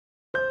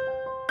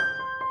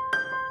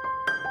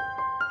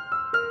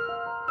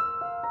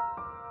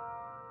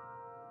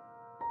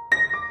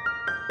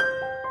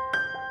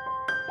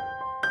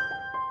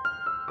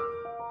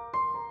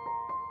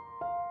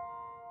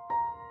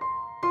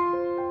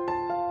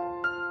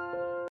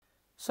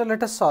So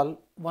let us solve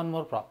one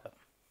more problem.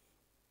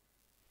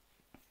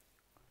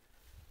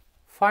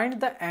 Find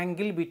the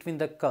angle between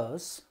the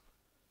curves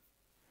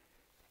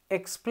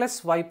x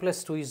plus y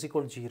plus 2 is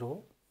equal to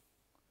 0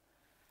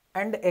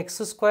 and x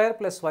square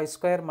plus y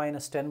square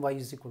minus 10y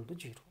is equal to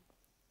 0.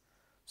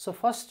 So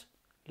first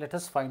let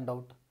us find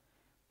out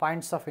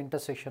points of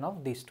intersection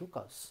of these two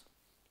curves.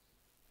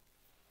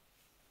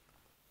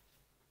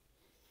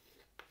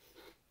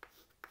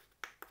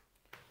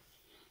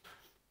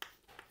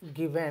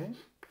 Given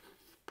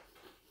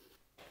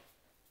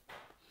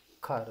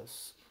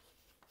curves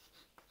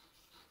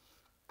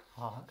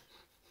are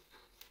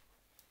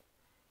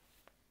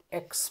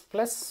x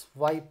plus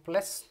y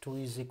plus 2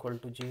 is equal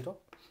to 0,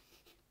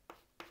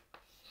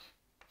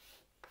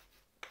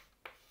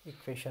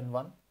 equation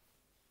 1,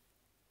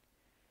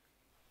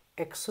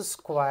 x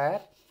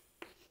square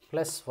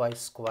plus y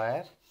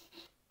square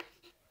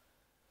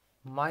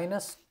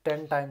minus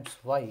 10 times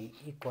y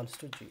equals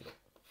to 0.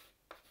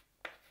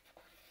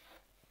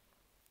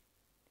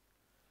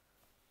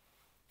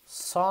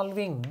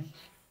 Solving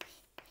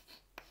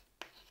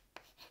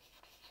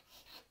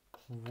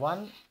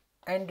 1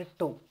 and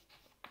 2.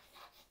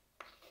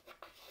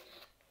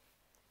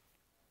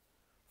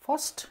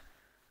 First,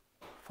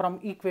 from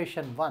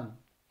equation 1,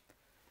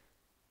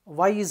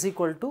 y is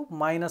equal to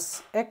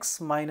minus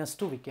x minus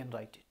 2, we can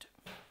write it.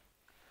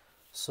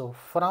 So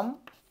from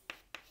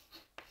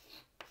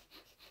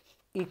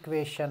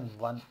equation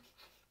 1,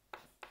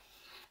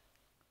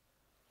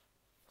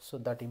 so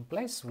that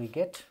implies we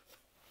get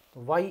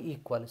y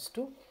equals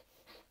to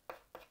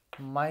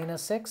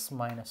minus x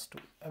minus 2.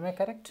 Am I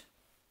correct?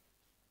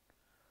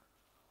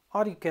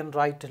 Or you can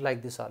write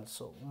like this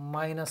also,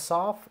 minus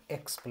of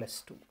x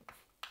plus 2.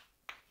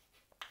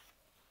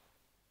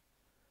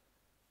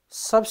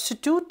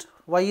 Substitute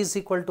y is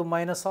equal to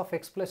minus of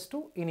x plus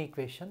 2 in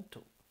equation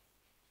 2.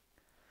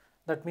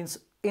 That means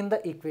in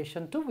the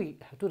equation 2 we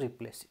have to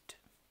replace it.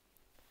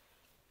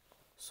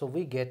 So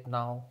we get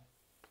now,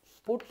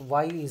 put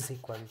y is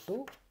equal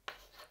to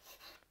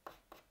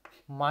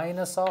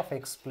minus of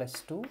x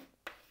plus 2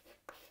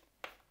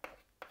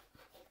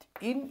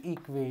 in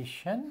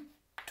equation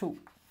 2.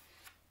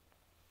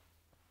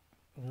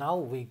 Now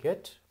we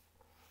get,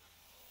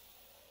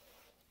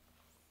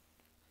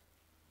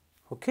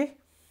 okay,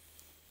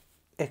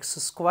 x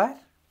square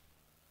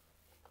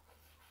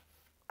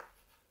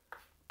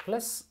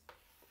plus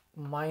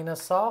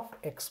minus of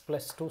x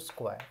plus 2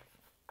 square,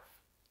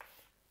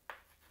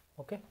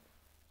 okay,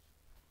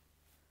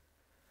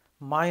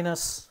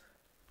 minus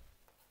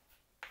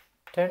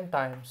 10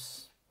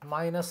 times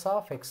minus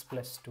of x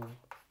plus 2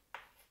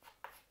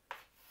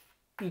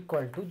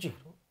 equal to 0.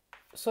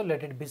 So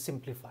let it be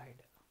simplified.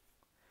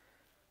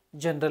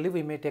 Generally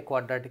we may take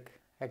quadratic,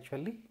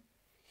 actually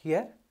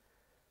here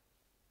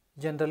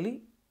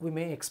generally we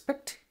may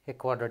expect a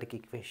quadratic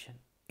equation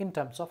in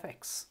terms of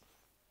x.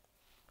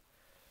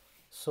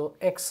 So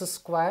x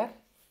square,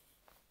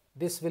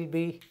 this will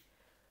be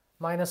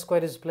minus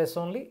square is plus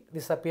only,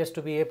 this appears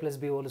to be a plus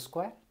b whole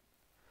square.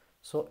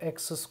 So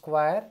x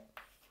square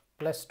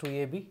plus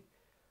 2ab,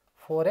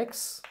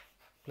 4x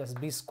plus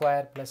b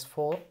square plus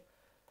 4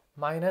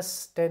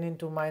 minus 10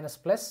 into minus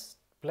plus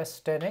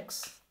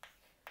 10x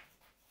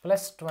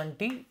plus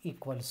 20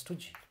 equals to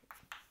 0.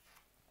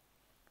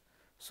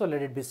 So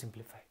let it be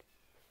simplified.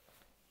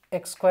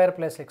 X square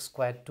plus x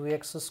square,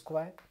 2x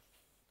square,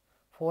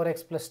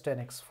 4x plus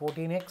 10x,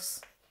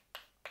 14x,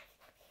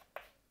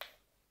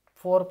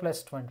 4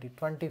 plus 20,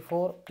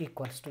 24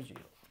 equals to 0.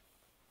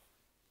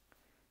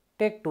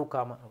 Take 2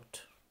 common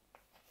out.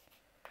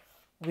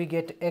 We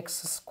get x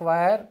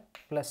square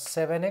plus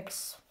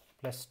 7x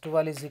plus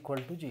 12 is equal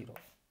to 0.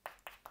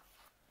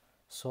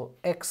 So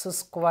x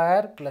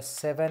square plus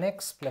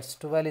 7x plus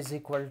 12 is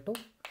equal to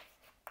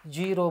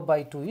 0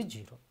 by 2 is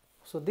 0.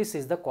 So this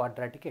is the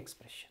quadratic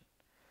expression.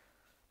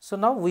 So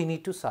now we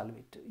need to solve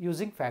it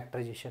using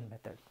factorization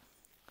method.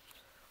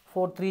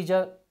 4 3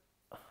 are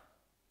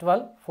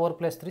 12, 4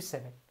 plus 3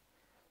 7.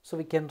 So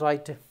we can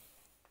write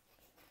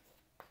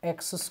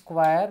x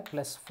square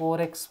plus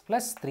 4x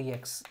plus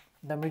 3x.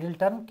 The middle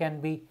term can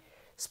be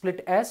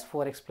split as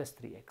 4x plus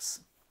 3x.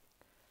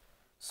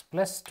 So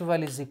plus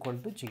 12 is equal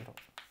to 0.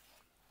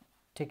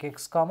 Take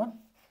x common.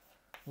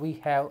 We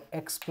have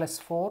x plus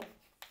 4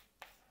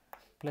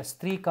 plus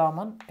 3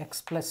 common,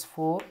 x plus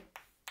 4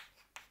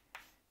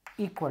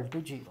 equal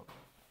to 0.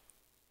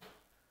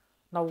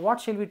 Now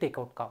what shall we take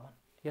out common?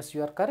 Yes,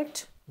 you are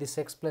correct. This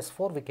x plus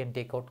 4 we can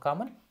take out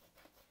common.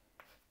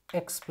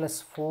 X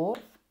plus 4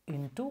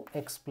 into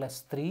x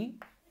plus 3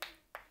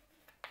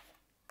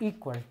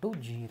 equal to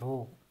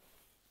 0.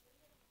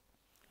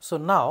 So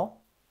now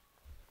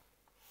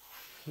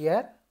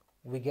here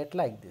we get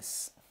like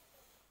this.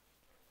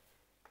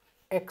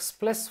 X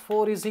plus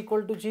 4 is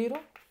equal to 0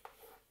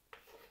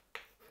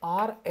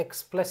 or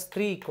x plus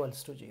 3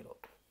 equals to 0.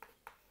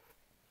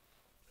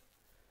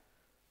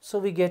 So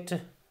we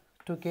get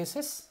two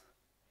cases,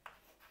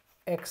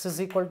 x is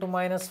equal to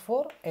minus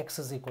 4, x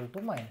is equal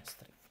to minus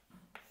 3.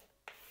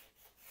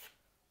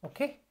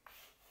 Okay.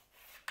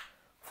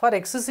 For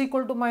x is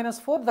equal to minus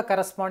 4, the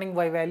corresponding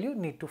y value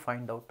need to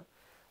find out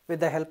with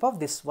the help of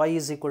this y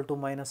is equal to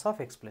minus of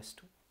x plus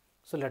 2.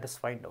 So let us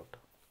find out.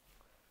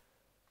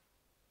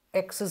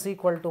 X is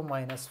equal to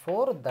minus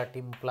 4, that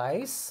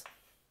implies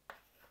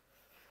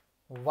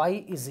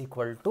y is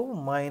equal to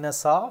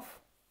minus of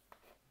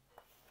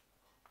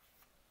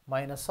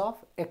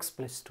x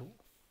plus 2.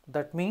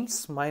 That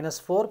means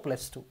minus 4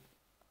 plus 2.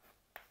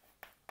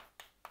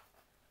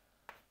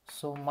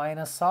 So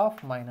minus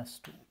of minus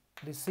 2.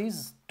 This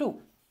is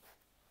 2.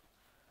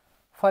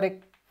 For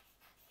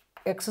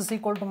x is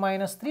equal to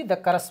minus 3, the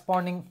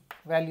corresponding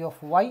value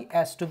of y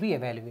has to be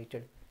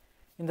evaluated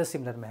in the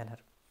similar manner.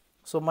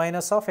 So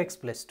minus of x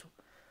plus 2.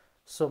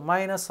 So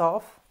minus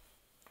of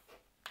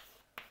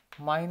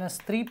minus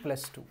 3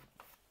 plus 2.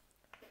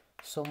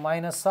 So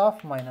minus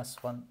of minus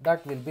 1,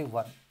 that will be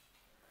 1.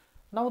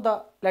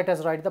 Now let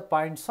us write the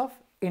points of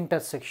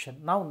intersection.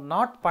 Now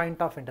not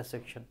point of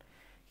intersection.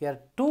 Here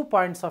 2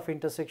 points of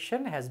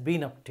intersection has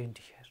been obtained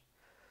here.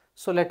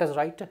 So let us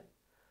write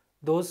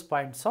those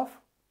points of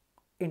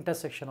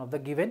intersection of the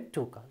given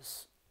 2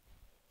 curves.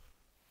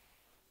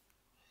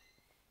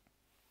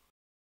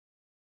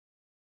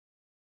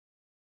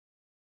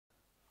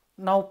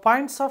 Now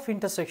points of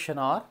intersection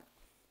are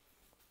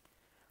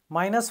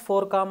minus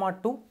 4 comma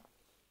 2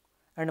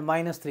 and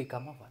minus 3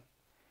 comma 1.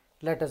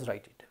 Let us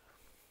write it.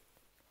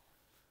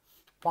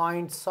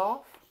 Points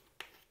of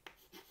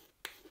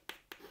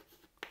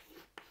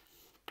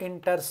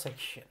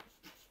intersection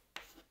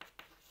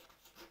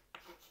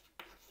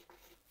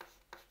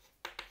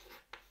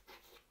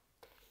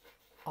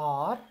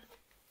are,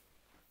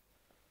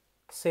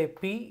 say,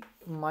 P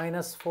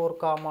minus 4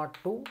 comma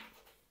 2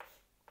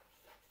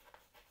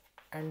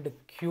 and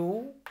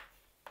Q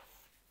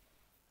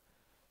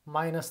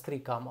minus 3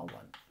 comma 1.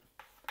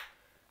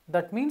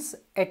 That means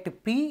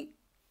at P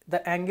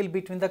the angle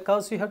between the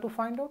curves we have to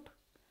find out.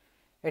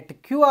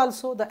 At Q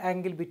also the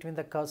angle between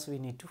the curves we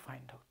need to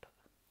find out.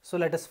 So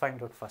let us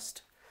find out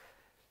first.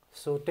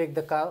 So take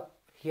the curve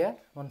here,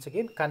 once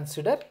again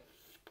consider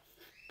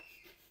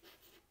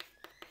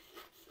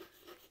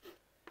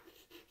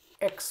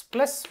x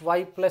plus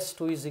y plus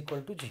 2 is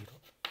equal to 0.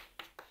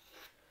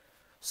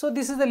 So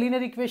this is the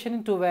linear equation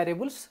in 2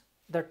 variables,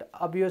 that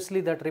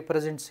obviously that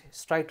represents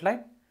straight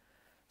line.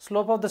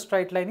 Slope of the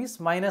straight line is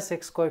minus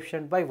x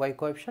coefficient by y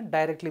coefficient.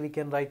 Directly we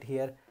can write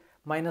here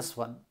minus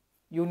 1.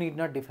 You need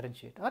not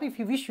differentiate, or if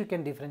you wish you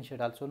can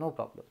differentiate also, no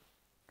problem.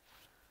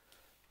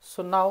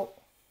 So now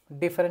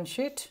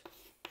differentiate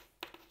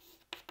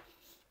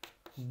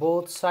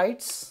both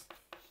sides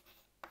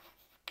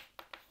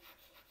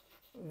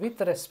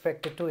with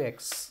respect to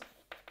x.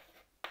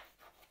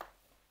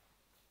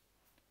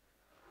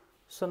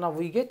 So now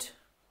we get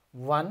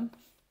 1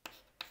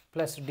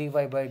 plus dy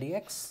by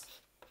dx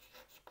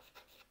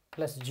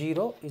plus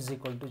 0 is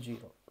equal to 0.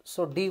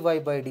 So dy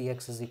by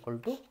dx is equal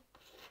to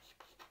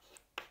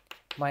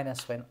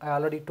minus 1. I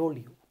already told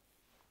you.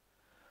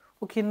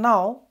 Okay,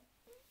 now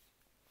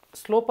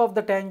slope of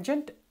the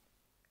tangent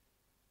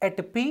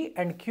at P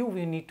and Q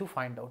we need to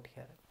find out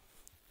here.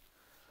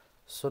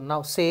 So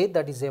now say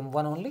that is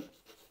m1 only.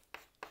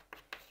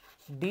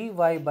 Dy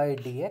by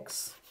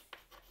dx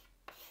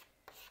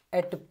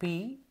at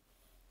P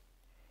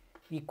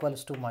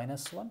equals to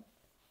minus 1.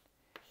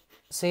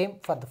 Same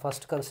for the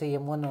first curve, say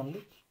m1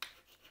 only.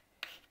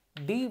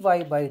 Dy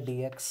by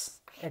dx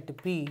at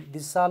P,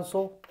 this is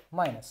also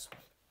minus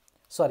 1.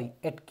 Sorry,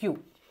 at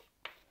Q,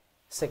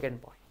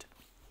 second point.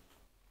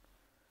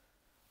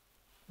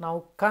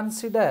 Now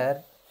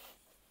consider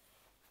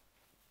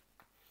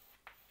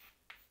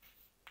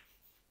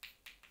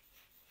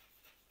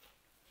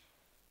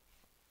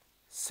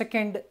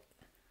second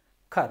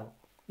curve,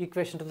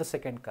 equation to the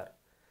second curve,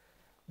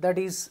 that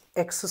is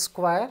x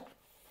square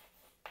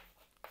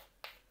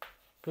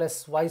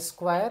plus y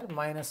square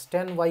minus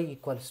 10y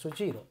equals to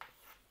 0.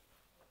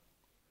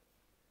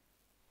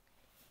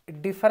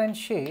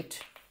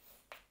 Differentiate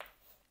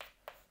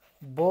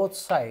both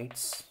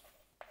sides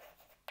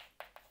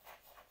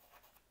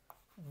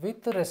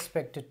with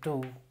respect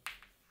to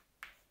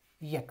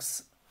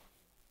x.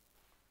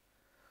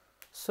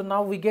 So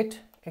now we get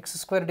x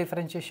square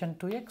differentiation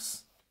to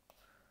x.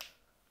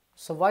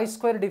 So y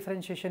square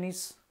differentiation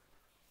is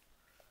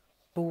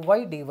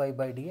 2y dy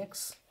by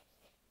dx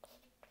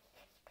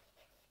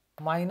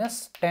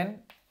minus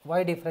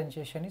 10y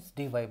differentiation is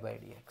dy by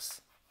dx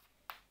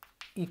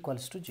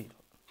equals to 0.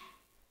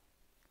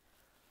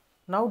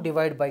 Now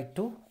divide by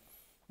 2,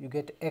 you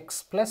get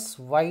x plus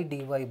y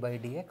dy by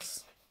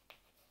dx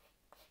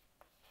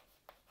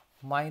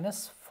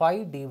minus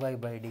 5 dy by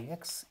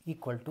dx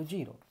equal to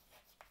 0.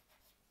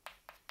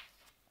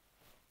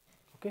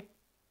 Okay.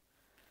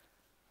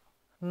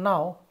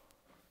 Now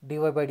dy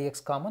by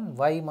dx common,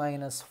 y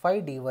minus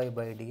 5 dy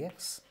by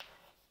dx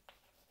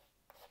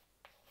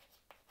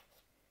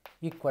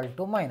equal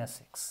to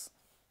minus x.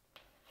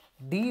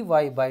 Dy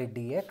by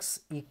dx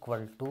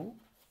equal to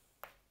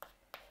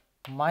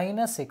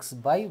minus x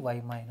by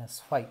y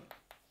minus 5,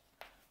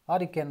 or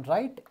you can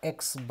write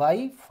x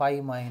by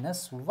 5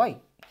 minus y.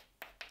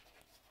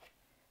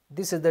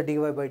 This is the dy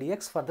by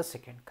dx for the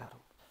second curve.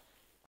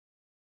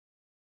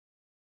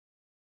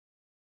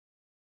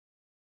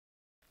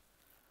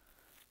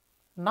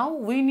 Now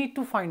we need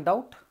to find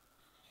out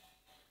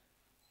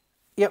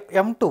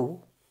m2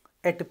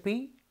 at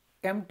P,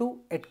 m2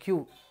 at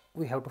Q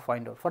we have to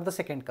find out for the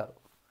second curve.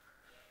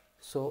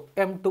 So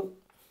m2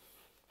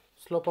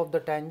 slope of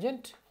the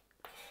tangent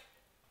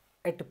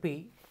at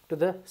P to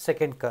the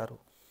second curve,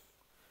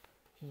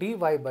 dy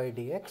by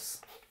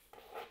dx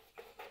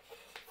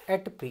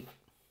at P.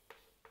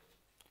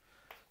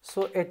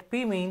 So at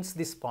P means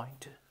this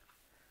point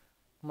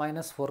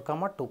minus 4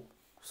 comma 2.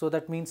 So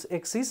that means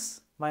x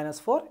is minus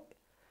 4,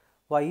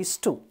 y is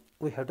 2.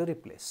 We have to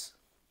replace.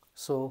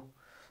 So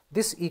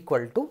this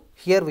equal to,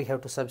 here we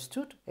have to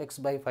substitute x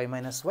by 5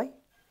 minus y.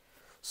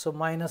 So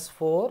minus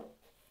 4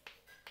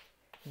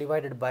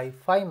 divided by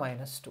 5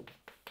 minus 2.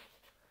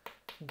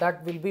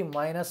 That will be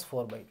minus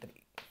 4 by 3.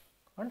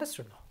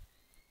 Understood now?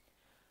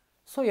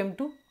 So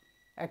m2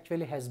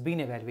 actually has been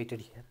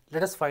evaluated here.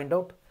 Let us find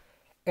out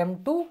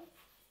m2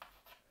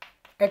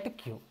 at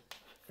Q,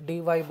 dy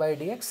by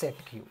dx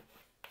at Q.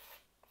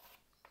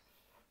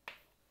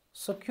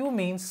 So Q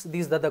means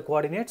these are the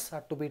coordinates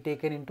are to be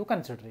taken into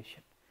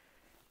consideration.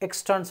 X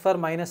stands for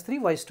minus 3,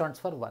 y stands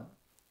for 1.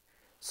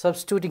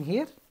 Substituting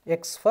here,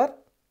 x for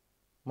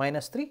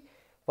minus 3,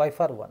 y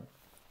for 1.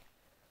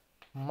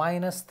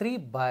 Minus 3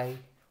 by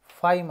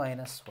 5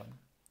 minus 1,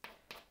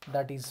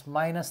 that is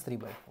minus 3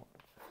 by 4.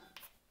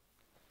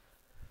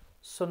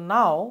 So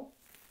now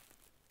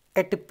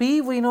at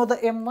P we know the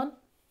m1,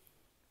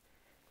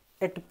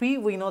 at P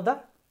we know the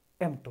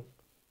m2.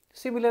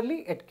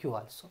 Similarly at Q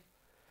also.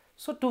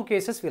 So two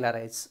cases will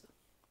arise.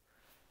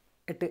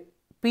 At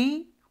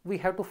P we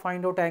have to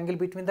find out angle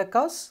between the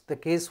curves, the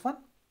case 1.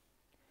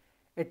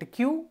 At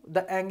Q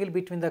the angle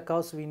between the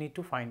curves we need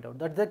to find out,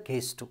 that is the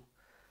case 2.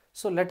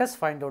 So let us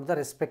find out the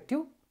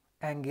respective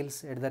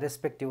angles at the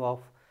respective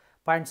of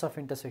points of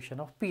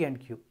intersection of P and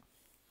Q.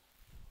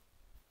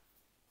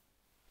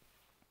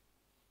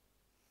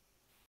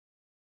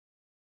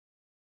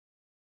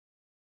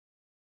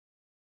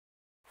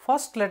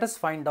 First let us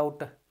find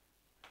out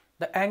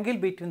the angle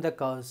between the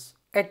curves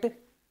at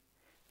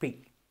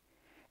P.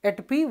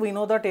 At P we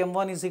know that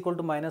m1 is equal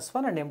to minus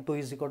 1 and m2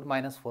 is equal to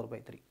minus 4 by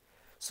 3.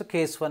 So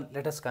case 1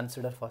 let us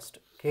consider first.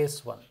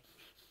 Case 1.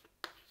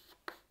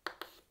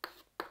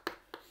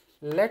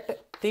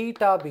 Let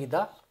theta be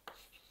the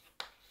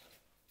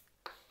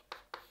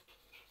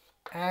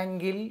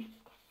angle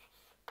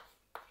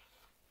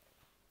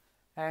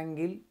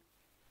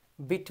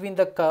between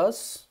the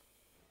curves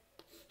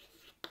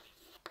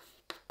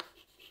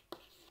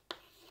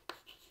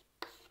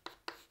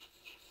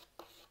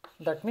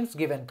that means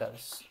given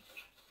curves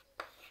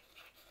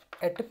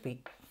at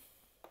P.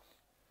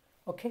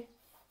 Okay.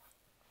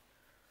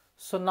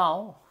 So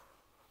now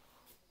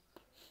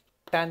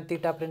tan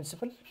theta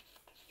principle,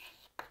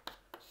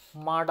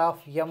 mod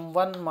of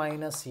m1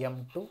 minus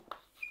m2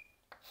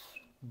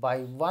 by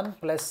 1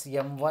 plus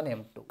m1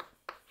 m2.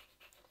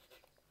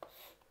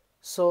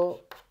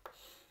 So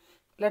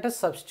let us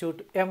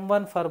substitute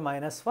m1 for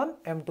minus 1,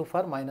 m2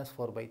 for minus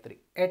 4 by 3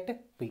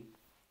 at P.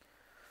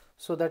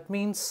 So that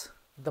means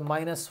the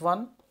minus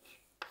 1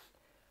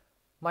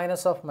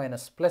 minus of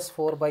minus plus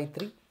 4 by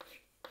 3,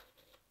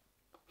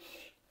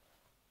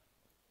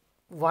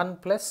 1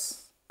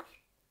 plus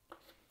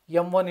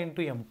m1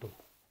 into m2,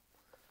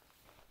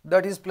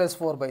 that is plus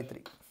 4 by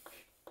 3.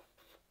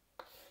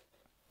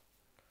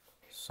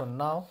 So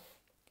now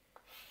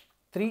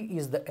 3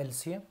 is the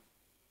LCM,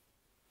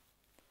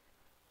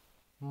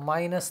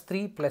 minus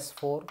 3 plus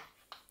 4,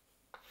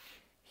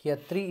 here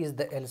 3 is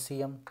the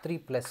LCM, 3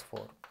 plus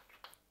 4,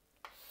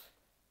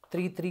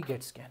 3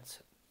 gets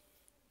cancelled.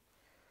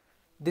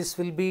 This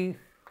will be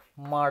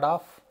mod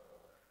of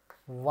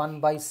 1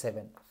 by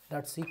 7,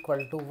 that's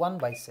equal to 1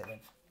 by 7.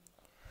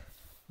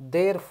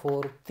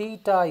 Therefore,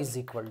 theta is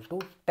equal to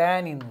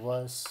tan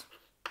inverse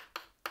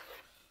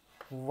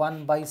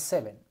 1 by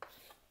 7.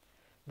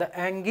 The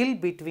angle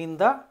between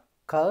the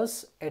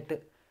curves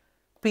at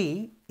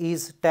P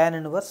is tan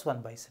inverse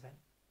 1 by 7.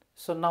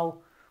 So now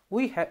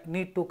we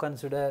need to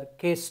consider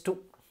case 2.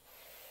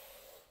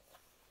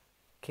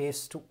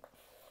 Case 2.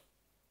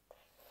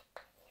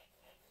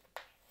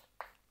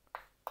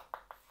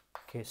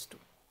 Case 2.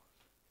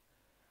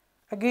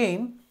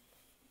 Again,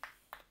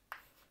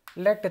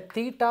 let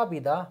theta be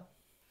the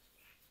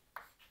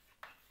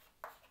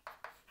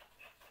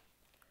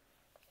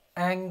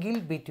angle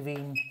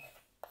between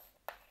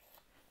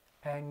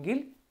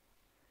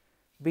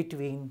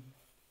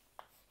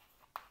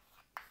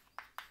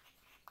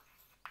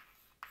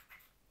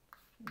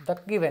the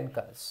given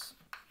curves.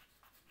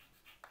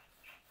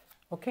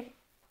 Okay.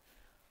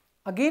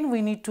 Again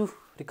we need to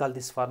recall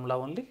this formula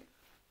only.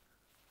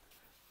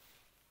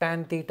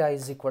 Tan theta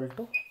is equal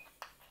to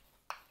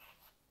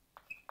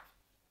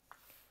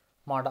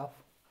mod of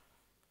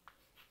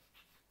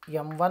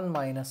m1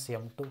 minus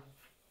m2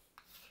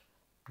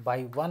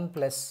 by 1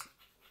 plus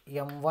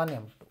m1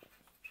 m2.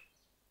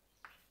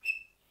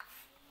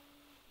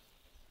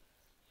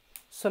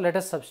 So let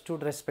us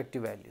substitute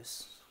respective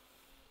values.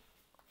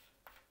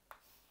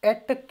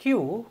 at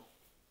Q,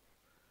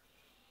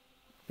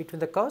 between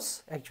the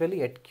curves,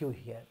 actually at Q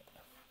here,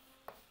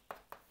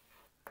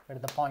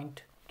 at the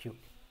point Q.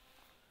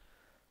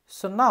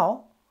 So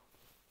now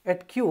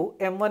at Q,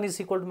 m1 is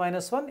equal to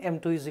minus 1,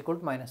 m2 is equal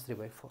to minus 3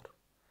 by 4.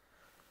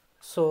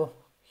 So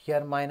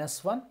here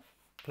minus 1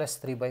 plus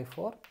 3 by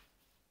 4,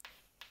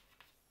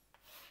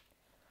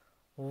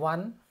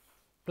 1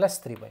 plus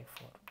 3 by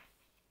 4.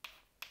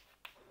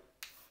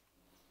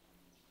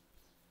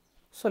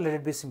 So let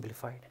it be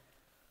simplified.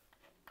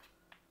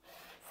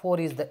 4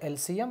 is the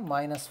LCM,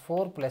 minus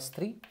 4 plus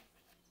 3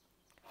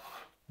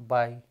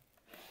 by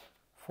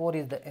 4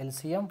 is the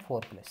LCM,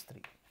 4 plus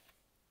 3.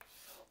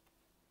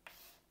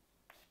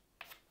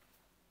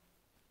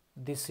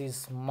 This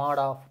is mod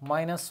of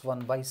minus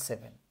 1 by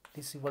 7.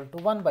 This is equal to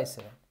 1 by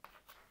 7.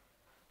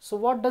 So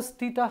what does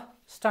theta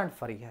stand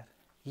for here?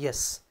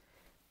 Yes,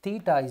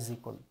 theta is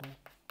equal to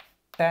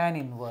tan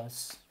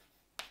inverse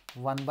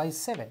 1 by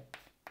 7.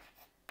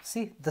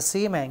 See, the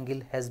same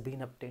angle has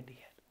been obtained here.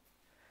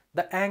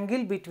 The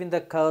angle between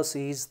the curves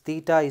is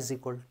theta is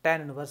equal to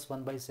tan inverse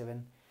 1 by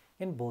 7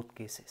 in both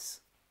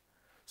cases.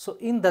 So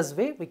in this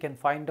way we can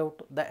find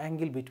out the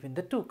angle between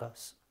the two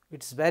curves.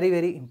 It's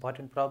very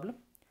important problem.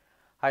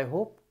 I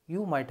hope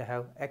you might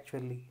have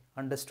actually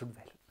understood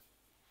well.